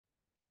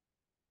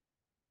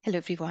Hello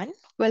everyone,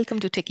 welcome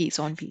to Techies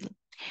on Wheel.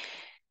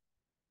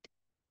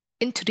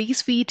 In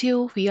today's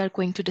video, we are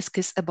going to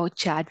discuss about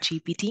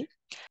ChatGPT.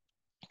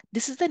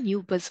 This is the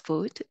new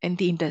buzzword in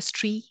the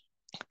industry.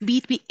 Be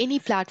it be any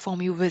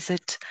platform you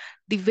visit,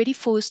 the very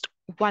first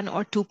one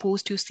or two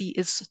posts you see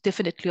is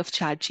definitely of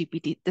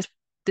ChatGPT.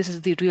 This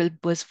is the real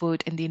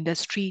buzzword in the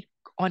industry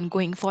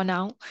ongoing for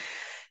now.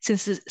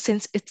 Since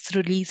its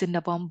release in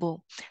November,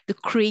 the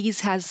craze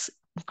has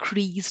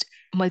increased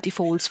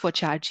multifolds for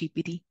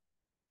ChatGPT.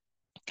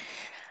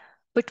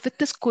 But with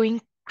this growing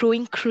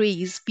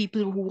craze,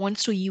 people who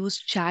wants to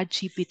use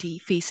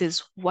ChatGPT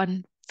faces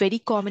one very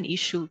common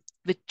issue,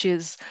 which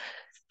is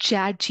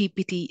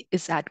ChatGPT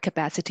is at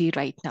capacity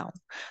right now,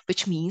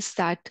 which means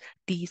that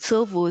the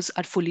servers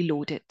are fully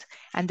loaded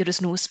and there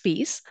is no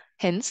space.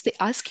 Hence, they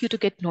ask you to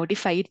get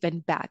notified when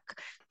back.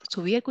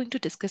 So we are going to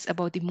discuss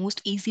about the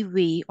most easy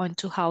way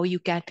onto how you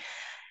can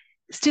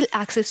still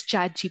access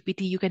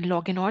ChatGPT. You can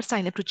log in or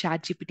sign up to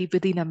ChatGPT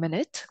within a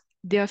minute.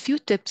 There are a few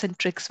tips and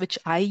tricks which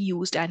I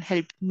used and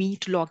helped me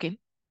to log in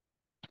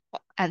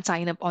and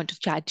sign up onto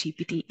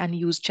ChatGPT and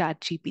use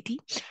ChatGPT.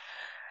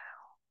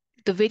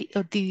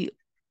 The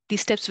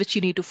steps which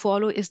you need to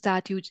follow is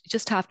that you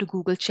just have to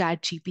Google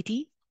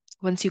ChatGPT.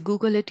 Once you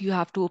Google it, you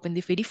have to open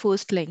the very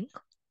first link,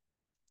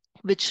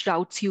 which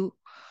routes you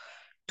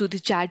to the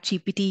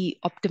ChatGPT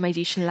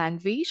optimization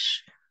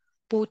language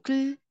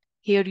portal.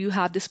 Here you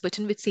have this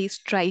button which says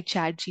try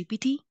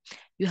ChatGPT.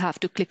 You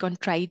have to click on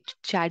try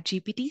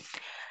ChatGPT.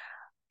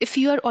 If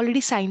you are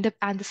already signed up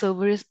and the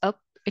server is up,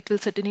 it will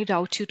certainly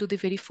route you to the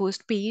very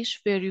first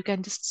page where you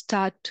can just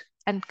start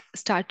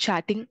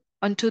chatting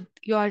onto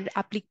your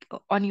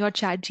on your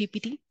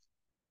ChatGPT.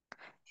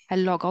 I'll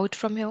log out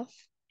from here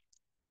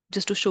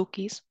just to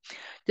showcase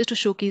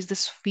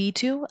this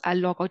video. I'll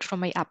log out from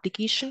my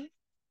application.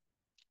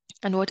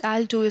 And what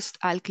I'll do is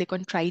I'll click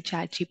on try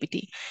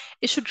ChatGPT.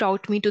 It should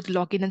route me to the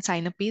login and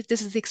sign up page.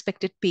 This is the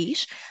expected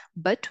page,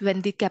 but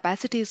when the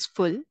capacity is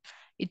full,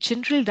 it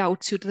generally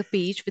routes you to the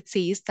page which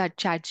says that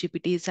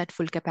ChatGPT is at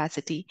full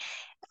capacity.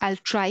 I'll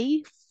try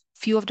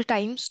few of the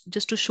times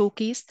just to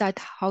showcase that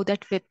how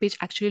that web page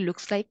actually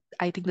looks like.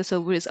 I think the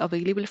server is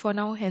available for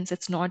now, hence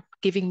it's not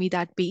giving me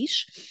that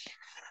page.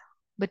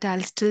 But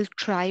I'll still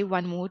try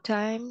one more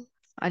time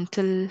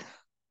until it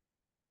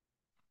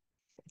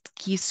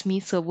gives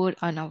me server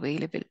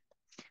unavailable.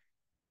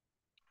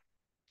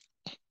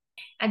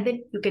 And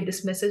then you get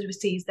this message which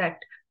says that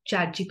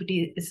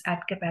ChatGPT is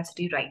at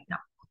capacity right now.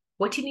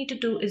 What you need to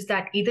do is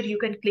that either you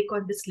can click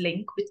on this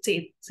link which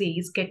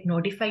says get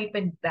notified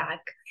when back.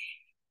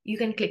 You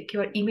can click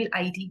your email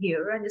ID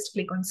here and just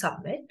click on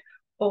submit.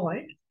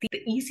 Or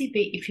the easy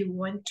way, if you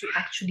want to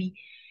actually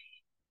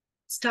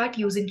start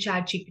using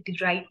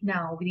ChatGPT right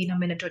now within a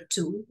minute or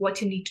two,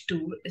 what you need to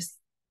do is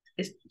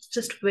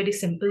just very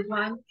simple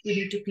one. You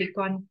need to click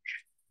on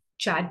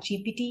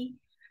ChatGPT.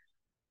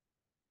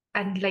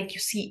 And like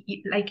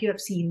you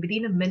have seen,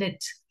 within a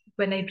minute,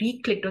 when I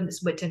re-clicked on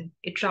this button,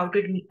 it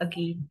routed me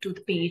again to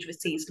the page which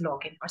says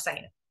login or sign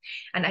up.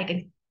 And I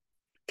can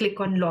click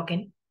on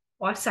login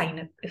or sign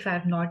up if I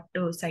have not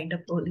signed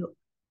up earlier.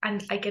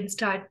 And I can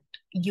start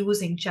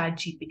using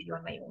ChatGPT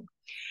on my own.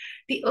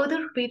 The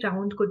other way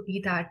around could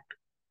be that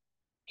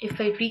if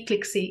I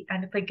re-click, say,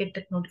 and if I get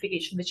that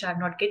notification, which I'm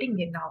not getting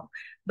it now,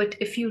 but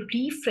if you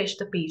refresh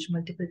the page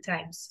multiple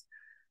times,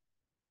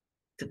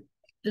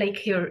 like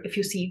here, if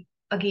you see,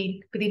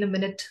 again, within a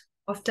minute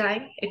of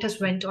time, it has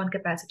went on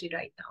capacity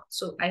right now.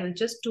 So I will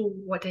just do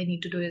what I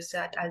need to do is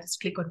that I'll just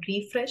click on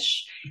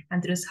refresh,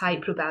 and there is high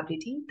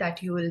probability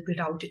that you will be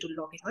routed to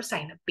login or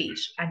sign up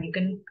page, and you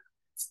can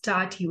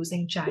start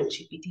using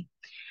ChatGPT.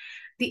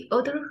 The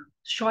other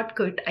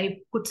shortcut I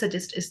could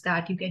suggest is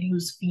that you can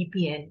use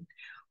VPN.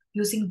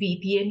 Using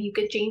VPN, you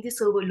can change the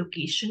server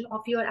location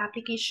of your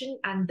application,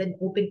 and then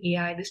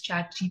OpenAI, this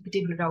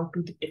ChatGPT will route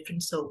to the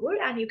different server,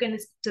 and you can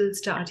still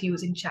start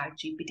using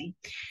ChatGPT.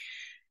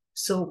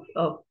 So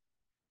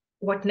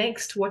what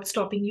next? What's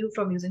stopping you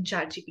from using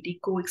ChatGPT?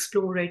 Go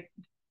explore it.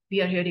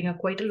 We are hearing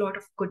quite a lot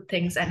of good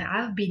things, and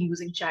I've been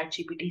using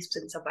ChatGPT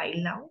since a while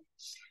now.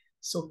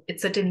 So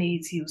it certainly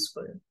is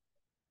useful.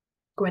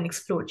 Go and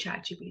explore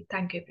ChatGPT.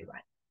 Thank you,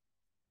 everyone.